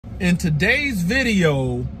In today's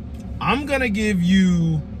video, I'm gonna give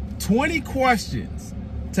you 20 questions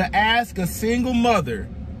to ask a single mother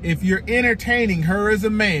if you're entertaining her as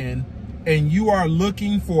a man and you are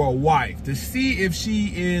looking for a wife, to see if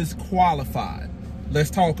she is qualified.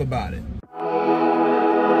 Let's talk about it.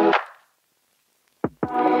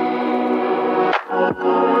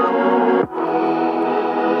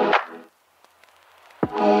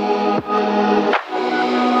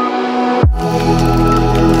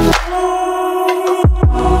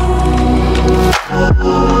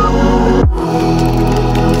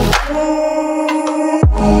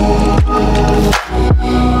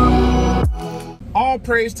 All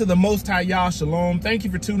praise to the Most High Yah, Shalom. Thank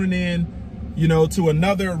you for tuning in, to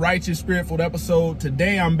another Righteous Spirit-filled episode.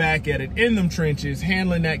 Today I'm back at it, in them trenches,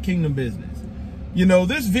 handling that kingdom business.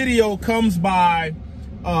 This video comes by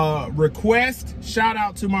request. Shout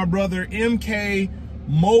out to my brother MK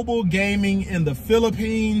Mobile Gaming in the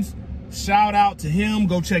Philippines. Shout out to him.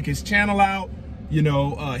 Go check his channel out.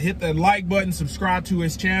 Hit that like button, subscribe to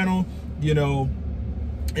his channel,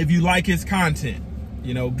 if you like his content.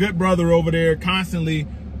 Good brother over there, constantly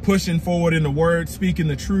pushing forward in the word, speaking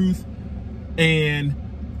the truth. And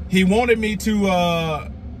he wanted me to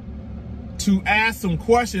ask some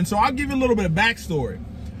questions. So I'll give you a little bit of backstory.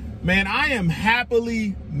 Man, I am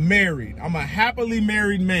happily married. I'm a happily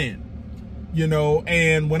married man,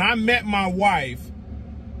 and when I met my wife,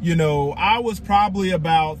 I was probably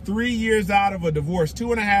about 3 years out of a divorce,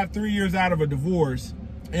 2.5, 3 years out of a divorce.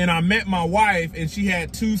 And I met my wife and she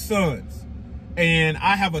had 2 sons. And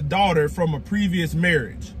I have a daughter from a previous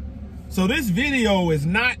marriage. So this video is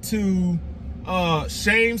not to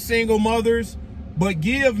shame single mothers, but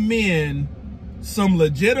give men some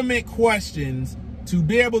legitimate questions to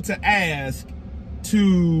be able to ask,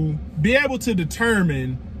 to be able to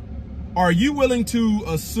determine, are you willing to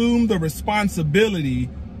assume the responsibility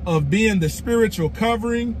of being the spiritual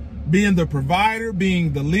covering, being the provider,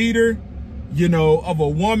 being the leader, of a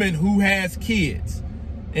woman who has kids?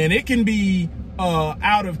 And it can be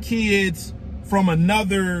out of kids from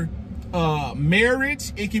another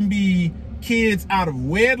marriage. It can be kids out of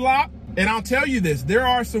wedlock. And I'll tell you this, there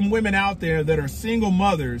are some women out there that are single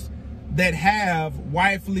mothers that have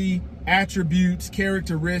wifely attributes,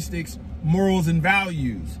 characteristics, morals, and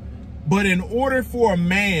values. But in order for a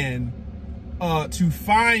man to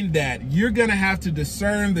find that, you're going to have to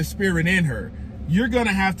discern the spirit in her. You're going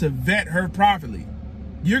to have to vet her properly.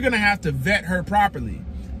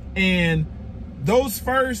 And those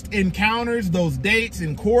first encounters, those dates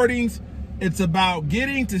and courtings, it's about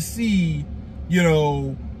getting to see,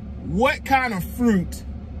 what kind of fruit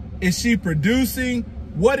is she producing?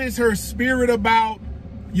 What is her spirit about?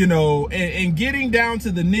 And getting down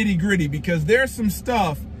to the nitty gritty, because there's some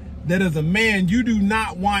stuff that as a man, you do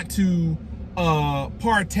not want to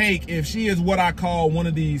partake if she is what I call one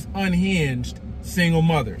of these unhinged single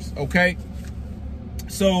mothers. Okay.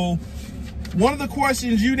 So one of the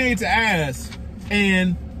questions you need to ask,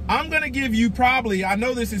 and I'm going to give you probably, I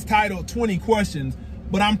know this is titled 20 questions,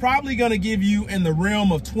 but I'm probably going to give you in the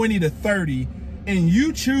realm of 20 to 30, and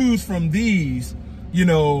you choose from these,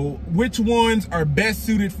 which ones are best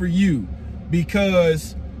suited for you.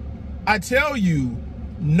 Because I tell you,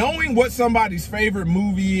 knowing what somebody's favorite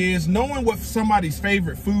movie is, knowing what somebody's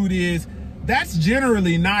favorite food is, that's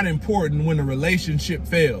generally not important when a relationship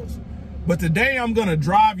fails. But today I'm going to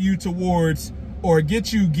drive you towards, or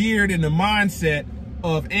get you geared in the mindset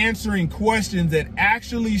of answering questions that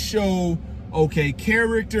actually show, okay,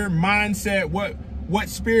 character, mindset, what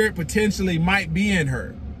spirit potentially might be in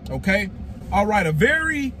her. Okay. All right. A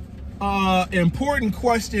very important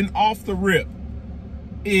question off the rip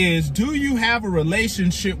is, do you have a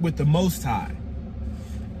relationship with the Most High?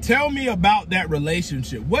 Tell me about that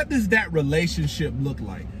relationship. What does that relationship look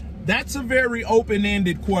like? That's a very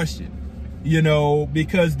open-ended question,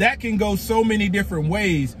 because that can go so many different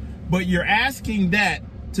ways. But you're asking that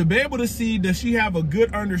to be able to see, does she have a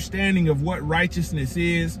good understanding of what righteousness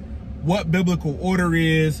is, what biblical order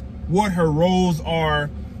is, what her roles are,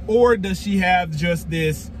 or does she have just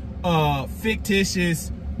this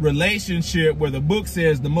fictitious relationship where the book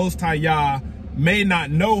says the Most High Yah may not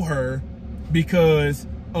know her because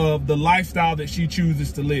of the lifestyle that she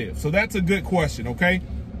chooses to live? So that's a good question. Okay.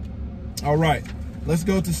 All right. Let's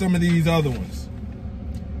go to some of these other ones.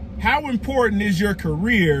 How important is your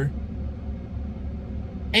career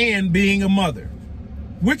and being a mother?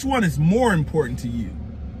 Which one is more important to you?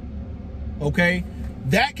 Okay.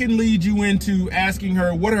 That can lead you into asking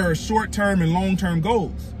her, what are her short-term and long-term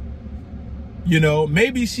goals?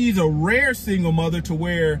 Maybe she's a rare single mother to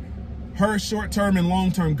where her short-term and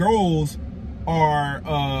long-term goals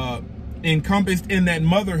are encompassed in that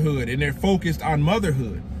motherhood, and they're focused on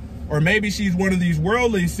motherhood. Or maybe she's one of these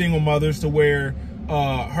worldly single mothers to where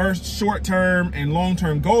her short-term and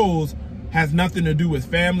long-term goals has nothing to do with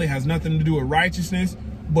family, has nothing to do with righteousness,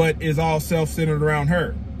 but is all self-centered around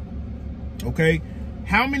her. Okay?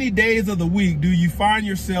 How many days of the week do you find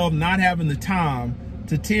yourself not having the time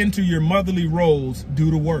to tend to your motherly roles due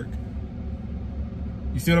to work?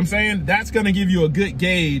 You see what I'm saying? That's going to give you a good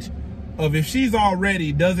gauge of if she's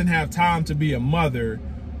already doesn't have time to be a mother,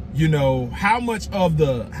 you know, how much of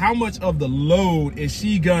the load is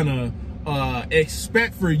she gonna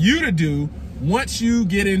expect for you to do once you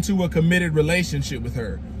get into a committed relationship with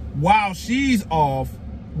her while she's off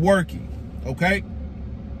working? Okay?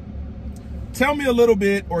 Tell me a little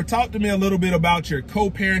bit, or talk to me a little bit about your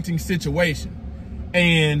co-parenting situation.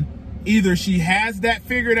 And either she has that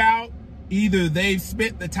figured out, either they've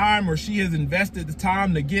spent the time or she has invested the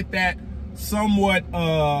time to get that somewhat,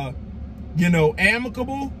 you know,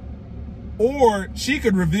 amicable, or she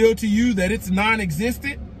could reveal to you that it's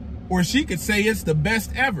non-existent, or she could say it's the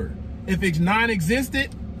best ever. If it's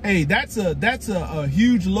non-existent, hey, that's a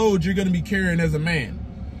huge load you're going to be carrying as a man.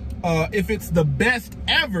 If it's the best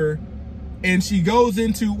ever, and she goes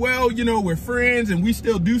into, well, you know, we're friends and we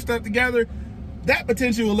still do stuff together, that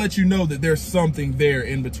potentially will let you know that there's something there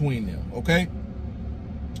in between them, okay?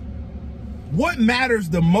 What matters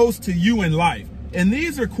the most to you in life? And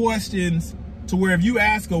these are questions to where if you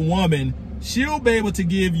ask a woman, she'll be able to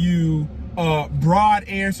give you broad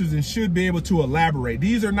answers and should be able to elaborate.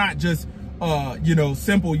 These are not just, you know,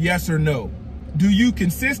 simple yes or no. Do you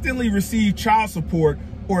consistently receive child support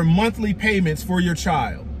or monthly payments for your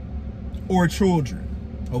child or children?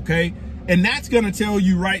 Okay? And that's going to tell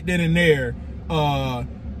you right then and there,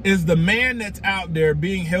 is the man that's out there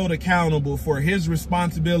being held accountable for his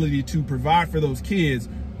responsibility to provide for those kids,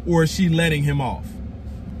 or is she letting him off?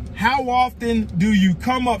 How often do you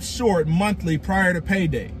come up short monthly prior to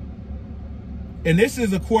payday? And this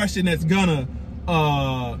is a question that's gonna,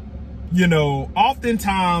 you know,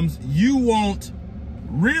 oftentimes you won't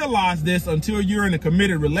realize this until you're in a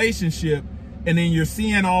committed relationship, and then you're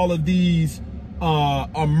seeing all of these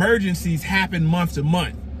emergencies happen month to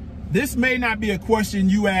month. This may not be a question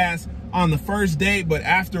you ask on the first date, but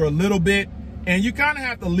after a little bit, and you kind of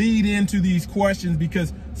have to lead into these questions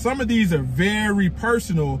because some of these are very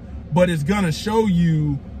personal, but it's gonna show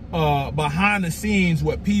you behind the scenes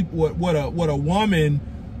what a woman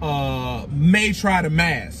may try to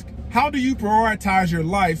mask. How do you prioritize your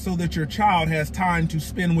life so that your child has time to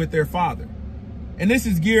spend with their father? And this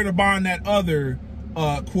is geared upon that other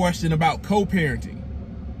question about co-parenting.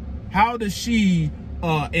 How does she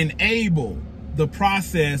enable the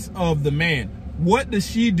process of the man? What does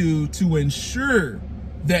she do to ensure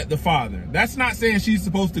that the father, that's not saying she's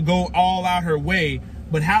supposed to go all out her way,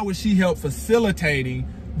 but how would she help facilitating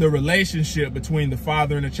the relationship between the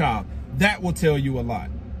father and the child? That will tell you a lot.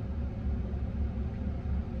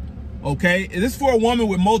 Okay, this is for a woman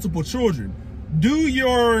with multiple children. Do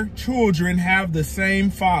your children have the same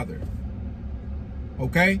father?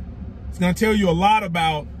 Okay, it's going to tell you a lot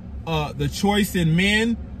about the choice in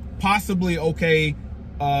men. Possibly, okay,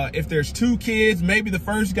 if there's two kids, maybe the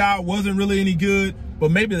first guy wasn't really any good, but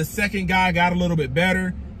maybe the second guy got a little bit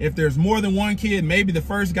better. If there's more than one kid, maybe the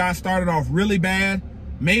first guy started off really bad.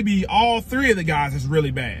 Maybe all three of the guys is really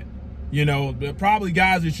bad. You know, they're probably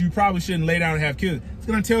guys that you probably shouldn't lay down and have kids. It's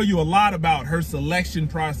going to tell you a lot about her selection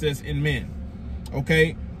process in men.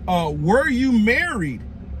 Okay, were you married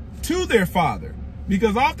to their father?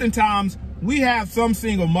 Because oftentimes we have some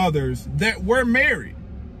single mothers that were married,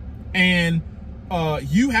 and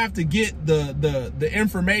you have to get the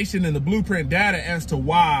information and the blueprint data as to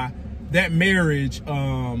why that marriage,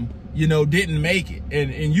 you know, didn't make it.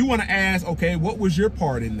 And you want to ask, okay, what was your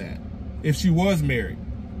part in that if she was married?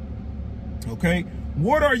 Okay,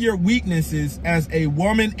 what are your weaknesses as a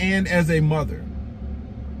woman and as a mother?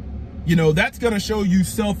 You know, that's going to show you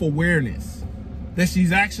self-awareness, that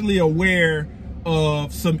she's actually aware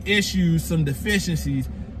of some issues, some deficiencies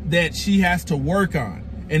that she has to work on.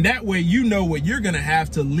 And that way, you know what you're going to have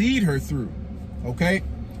to lead her through. Okay.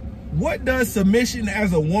 What does submission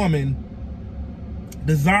as a woman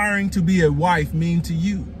desiring to be a wife mean to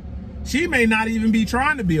you? She may not even be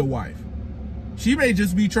trying to be a wife. She may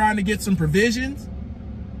just be trying to get some provisions.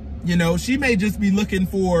 You know, she may just be looking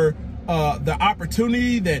for the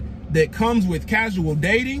opportunity that comes with casual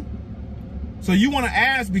dating. So you want to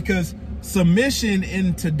ask, because submission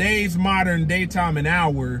in today's modern daytime and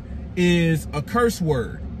hour is a curse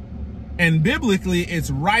word. And biblically, it's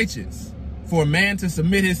righteous for a man to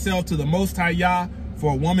submit himself to the Most High Yah,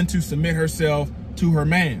 for a woman to submit herself to her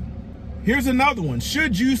man. Here's another one.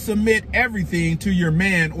 Should you submit everything to your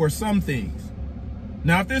man or some things?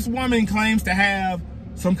 Now, if this woman claims to have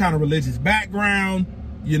some kind of religious background,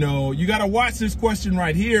 you know, you got to watch this question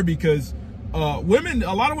right here, because a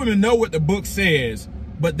lot of women know what the book says,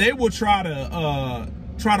 but they will try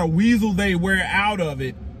to weasel their way out of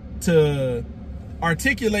it to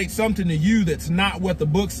articulate something to you that's not what the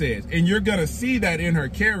book says. And you're going to see that in her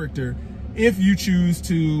character if you choose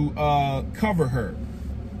to cover her.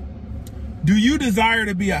 Do you desire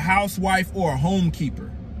to be a housewife or a homekeeper?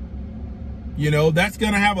 You know, that's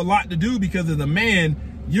going to have a lot to do, because as a man,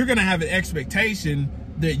 you're going to have an expectation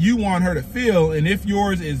that you want her to feel. And if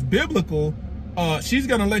yours is biblical, she's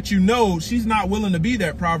going to let you know she's not willing to be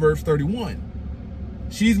that Proverbs 31.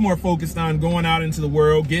 She's more focused on going out into the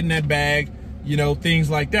world, getting that bag, you know, things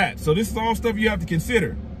like that. So this is all stuff you have to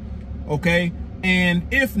consider. Okay.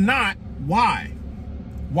 And if not, why?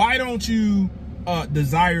 Why don't you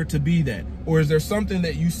desire to be that? Or is there something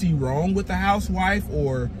that you see wrong with the housewife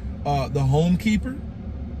or the homekeeper?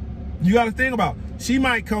 You got to think about, she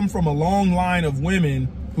might come from a long line of women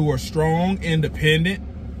who are strong, independent,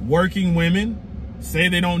 working women, say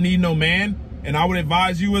they don't need no man. And I would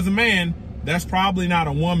advise you as a man, that's probably not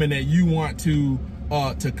a woman that you want to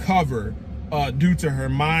cover due to her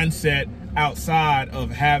mindset outside of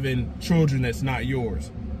having children that's not yours.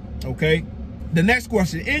 Okay. The next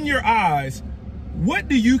question, in your eyes, what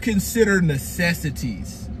do you consider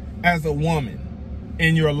necessities as a woman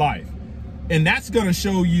in your life? And that's going to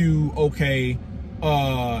show you, okay,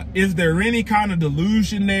 is there any kind of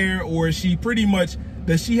delusion there, or is she pretty much,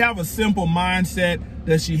 does she have a simple mindset?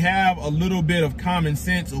 Does she have a little bit of common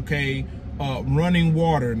sense? Okay, running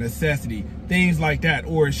water, necessity, things like that.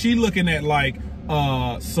 Or is she looking at like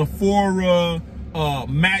Sephora,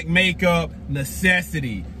 MAC makeup,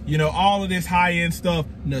 necessity, you know, all of this high-end stuff,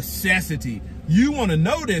 necessity. You want to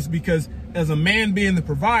know this, because as a man being the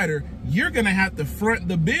provider, you're going to have to front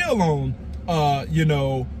the bill on, you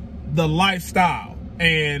know, the lifestyle.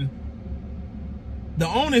 And the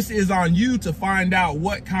onus is on you to find out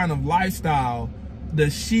what kind of lifestyle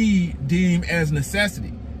does she deem as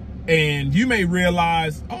necessity. And you may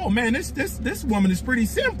realize, oh man, this woman is pretty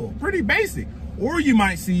simple, pretty basic. Or you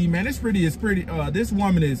might see, man, this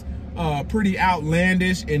woman is pretty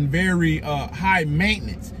outlandish and very high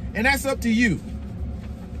maintenance. And that's up to you.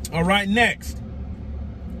 All right, next.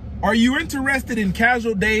 Are you interested in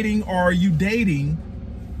casual dating, or are you dating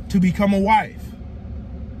to become a wife?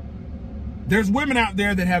 There's women out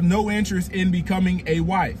there that have no interest in becoming a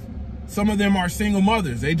wife. Some of them are single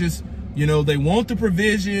mothers. They just, you know, they want the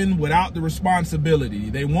provision without the responsibility.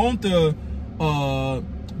 They want the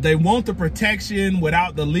protection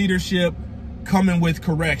without the leadership coming with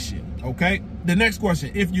correction. Okay. The next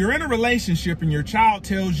question, if you're in a relationship and your child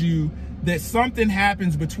tells you that something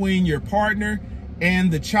happens between your partner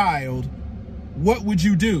and the child, what would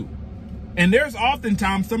you do? And there's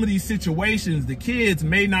oftentimes some of these situations, the kids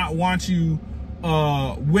may not want you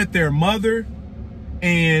with their mother,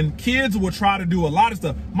 and kids will try to do a lot of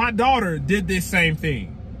stuff. My daughter did this same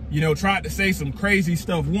thing, you know, tried to say some crazy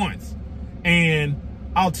stuff once. And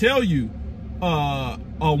I'll tell you, a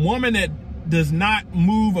woman that does not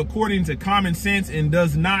move according to common sense and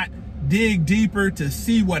does not dig deeper to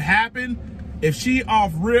see what happened, if she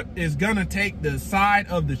off rip is gonna take the side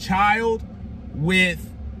of the child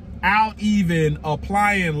without even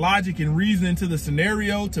applying logic and reasoning to the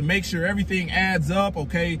scenario to make sure everything adds up.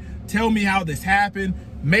 Okay, tell me how this happened.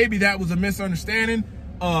 Maybe that was a misunderstanding.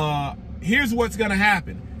 Here's what's gonna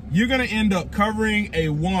happen. You're gonna end up covering a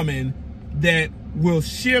woman that will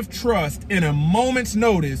shift trust in a moment's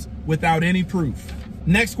notice without any proof.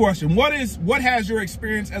 Next question. What has your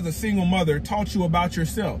experience as a single mother taught you about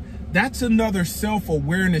yourself? That's another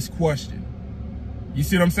self-awareness question. You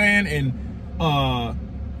see what I'm saying? And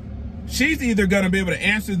she's either going to be able to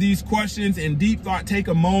answer these questions in deep thought, take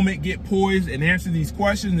a moment, get poised, and answer these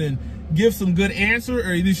questions and give some good answer,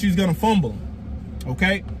 or either she's going to fumble.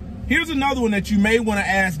 Okay? Here's another one that you may want to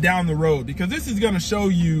ask down the road, because this is going to show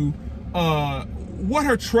you what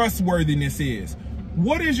her trustworthiness is.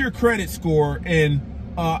 What is your credit score, and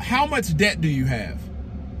how much debt do you have?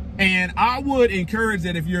 And I would encourage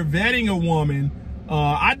that if you're vetting a woman,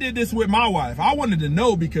 I did this with my wife. I wanted to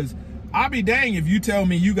know, because I'll be dang if you tell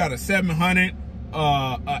me you got a 700,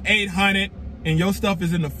 800, and your stuff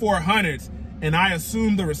is in the 400s, and I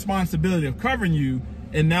assume the responsibility of covering you,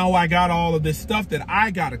 and now I got all of this stuff that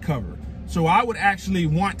I got to cover. So I would actually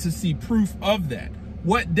want to see proof of that.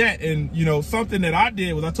 What debt? And, you know, something that I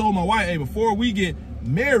did was I told my wife, hey, before we get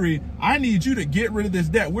married, I need you to get rid of this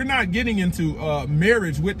debt. We're not getting into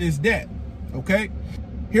marriage with this debt. Okay.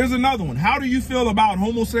 Here's another one. How do you feel about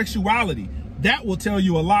homosexuality? That will tell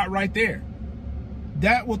you a lot right there.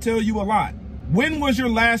 That will tell you a lot. When was your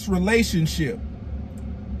last relationship?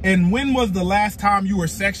 And when was the last time you were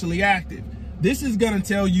sexually active? This is going to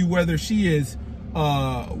tell you whether she is,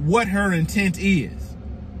 what her intent is.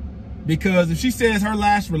 Because if she says her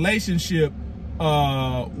last relationship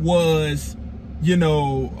was,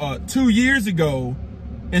 2 years ago,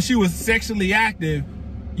 and she was sexually active,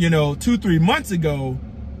 2-3 months ago,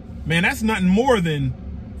 man, that's nothing more than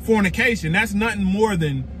fornication. That's nothing more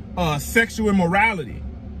than sexual immorality.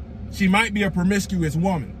 She might be a promiscuous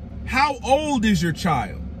woman. How old is your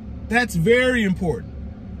child? That's very important.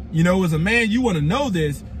 As a man, you want to know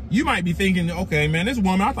this. You might be thinking, okay, man, this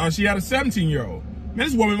woman, I thought she had a 17-year-old. Man,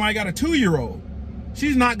 this woman might got a 2-year-old.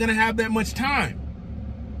 She's not going to have that much time.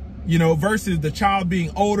 Versus the child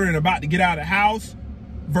being older and about to get out of the house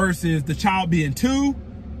versus the child being 2.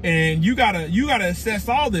 And you gotta assess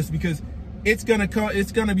all this, because it's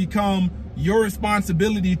gonna become your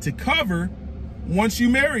responsibility to cover once you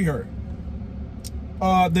marry her.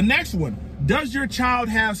 The next one, does your child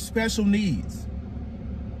have special needs?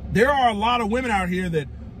 There are a lot of women out here that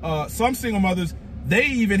some single mothers, they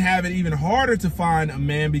even have it even harder to find a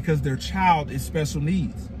man because their child is special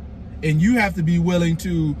needs. And you have to be willing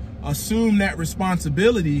to assume that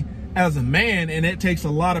responsibility as a man, and it takes a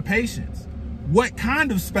lot of patience. What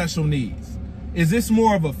kind of special needs? Is this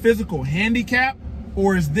more of a physical handicap,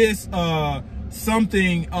 or is this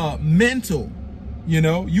something mental? You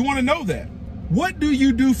want to know that. What do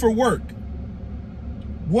you do for work?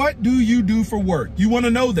 What do you do for work? You want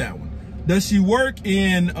to know that one. Does she work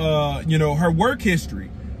in, her work history?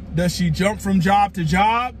 Does she jump from job to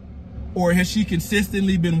job? Or has she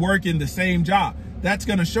consistently been working the same job? That's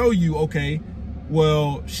going to show you, okay,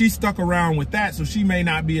 well, she stuck around with that, so she may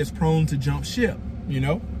not be as prone to jump ship,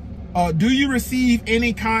 Do you receive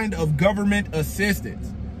any kind of government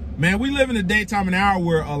assistance? Man, we live in a daytime and hour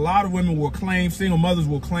where a lot of women will claim, single mothers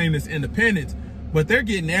will claim this independence, but they're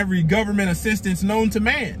getting every government assistance known to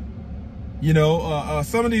man.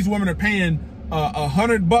 Some of these women are paying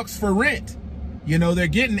 $100 for rent. They're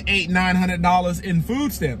getting $800-900 in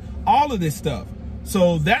food stamp, all of this stuff.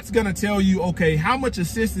 So that's going to tell you, okay, how much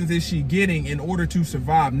assistance is she getting in order to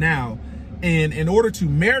survive now? And in order to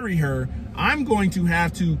marry her, I'm going to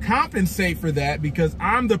have to compensate for that because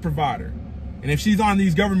I'm the provider. And if she's on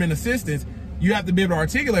these government assistance, you have to be able to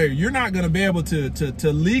articulate, you're not going to be able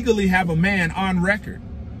to legally have a man on record.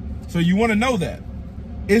 So you want to know that.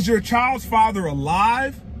 Is your child's father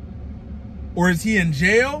alive? Or is he in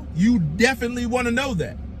jail? You definitely want to know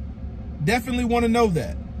that. Definitely want to know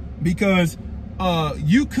that. Because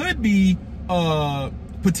you could be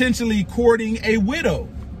potentially courting a widow.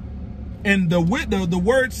 And the widow, the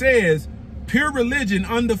word says, pure religion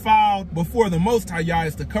undefiled before the Most High Yah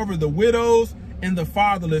is to cover the widows and the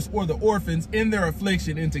fatherless or the orphans in their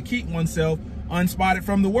affliction, and to keep oneself unspotted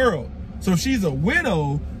from the world. So if she's a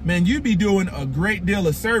widow, man, you'd be doing a great deal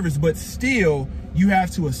of service, but still you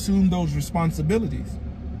have to assume those responsibilities.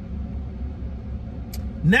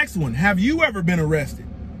 Next one, have you ever been arrested?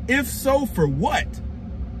 If so, for what?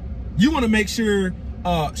 You want to make sure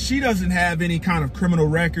she doesn't have any kind of criminal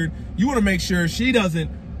record. You want to make sure she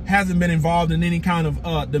hasn't been involved in any kind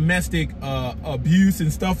of domestic abuse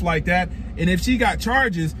and stuff like that. And if she got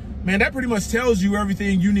charges, man, that pretty much tells you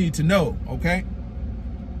everything you need to know, okay?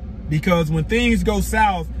 Because when things go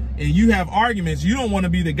south and you have arguments, you don't want to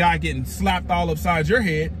be the guy getting slapped all upside your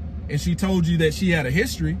head and she told you that she had a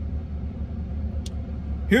history.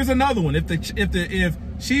 Here's another one. If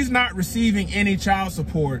she's not receiving any child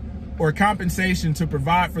support or compensation to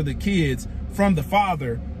provide for the kids from the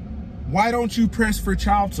father, why don't you press for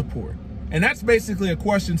child support? And that's basically a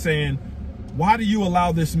question saying, why do you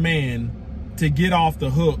allow this man to get off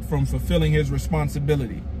the hook from fulfilling his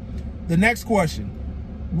responsibility? The next question,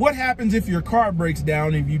 what happens if your car breaks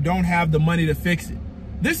down and you don't have the money to fix it?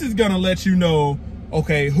 This is gonna let you know,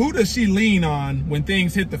 okay, who does she lean on when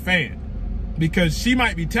things hit the fan? Because she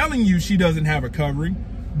might be telling you she doesn't have a covering,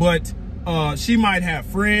 but she might have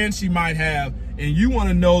friends, she might have, and you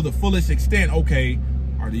wanna know the fullest extent, okay,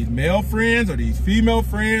 are these male friends? Are these female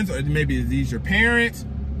friends? Or maybe are these your parents?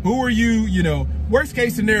 Who are you? Worst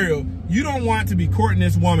case scenario, you don't want to be courting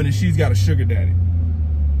this woman and she's got a sugar daddy.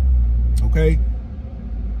 Okay?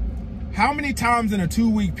 How many times in a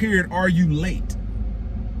 2-week period are you late?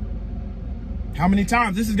 How many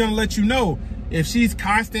times? This is going to let you know if she's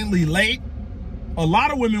constantly late. A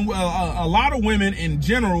lot of women in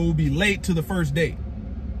general will be late to the first date.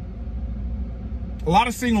 A lot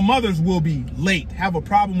of single mothers will be late, have a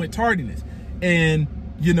problem with tardiness. And,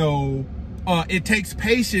 it takes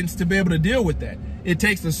patience to be able to deal with that. It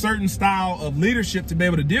takes a certain style of leadership to be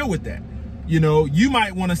able to deal with that. You know, you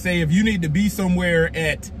might want to say if you need to be somewhere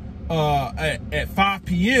at 5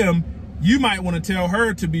 p.m., you might want to tell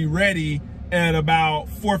her to be ready at about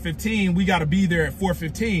 4:15. We got to be there at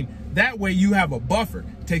 4:15. That way you have a buffer.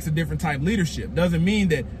 It takes a different type of leadership. Doesn't mean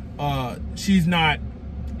that she's not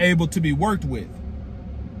able to be worked with.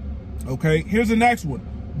 Okay, here's the next one.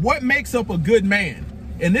 What makes up a good man?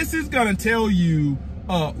 And this is going to tell you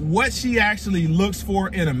what she actually looks for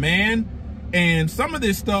in a man. And some of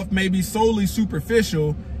this stuff may be solely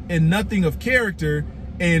superficial and nothing of character.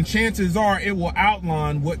 And chances are it will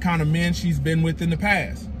outline what kind of men she's been with in the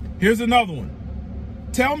past. Here's another one.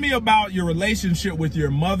 Tell me about your relationship with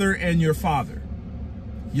your mother and your father.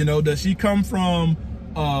 You know, does she come from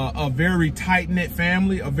a very tight-knit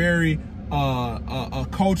family, a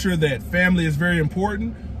culture that family is very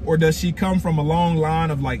important? Or does she come from a long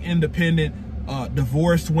line of like independent,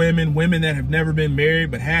 divorced women that have never been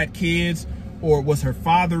married but had kids? Or was her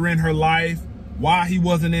father in her life? Why he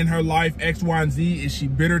wasn't in her life, X, Y, and Z? Is she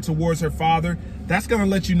bitter towards her father? That's going to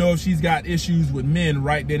let you know if she's got issues with men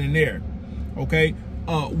right then and there. Okay.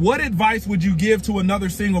 What advice would you give to another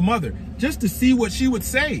single mother? Just to see what she would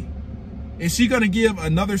say. Is she going to give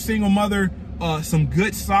another single mother some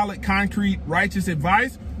good, solid, concrete, righteous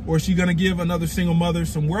advice? Or is she going to give another single mother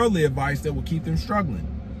some worldly advice that will keep them struggling?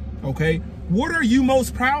 Okay. What are you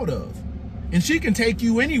most proud of? And she can take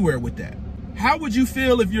you anywhere with that. How would you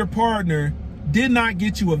feel if your partner did not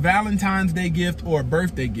get you a Valentine's Day gift or a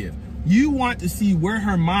birthday gift? You want to see where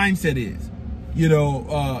her mindset is. You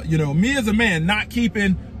know, me as a man, not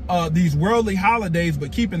keeping these worldly holidays,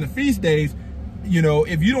 but keeping the feast days. You know,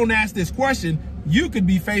 if you don't ask this question, you could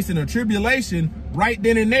be facing a tribulation right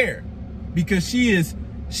then and there, because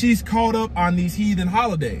she's caught up on these heathen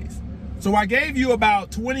holidays. So I gave you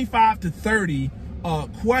about 25 to 30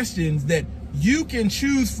 questions that you can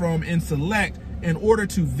choose from and select in order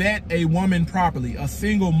to vet a woman properly, a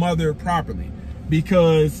single mother properly.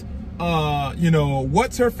 Because, you know,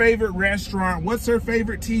 what's her favorite restaurant? What's her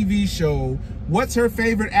favorite TV show? What's her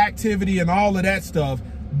favorite activity? And all of that stuff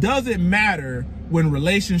doesn't matter when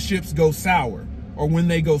relationships go sour or when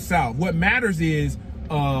they go south. What matters is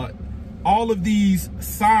all of these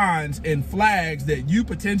signs and flags that you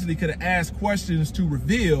potentially could have asked questions to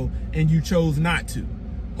reveal and you chose not to.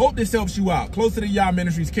 Hope this helps you out. Closer to Yah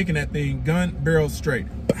Ministries, kicking that thing gun barrel straight.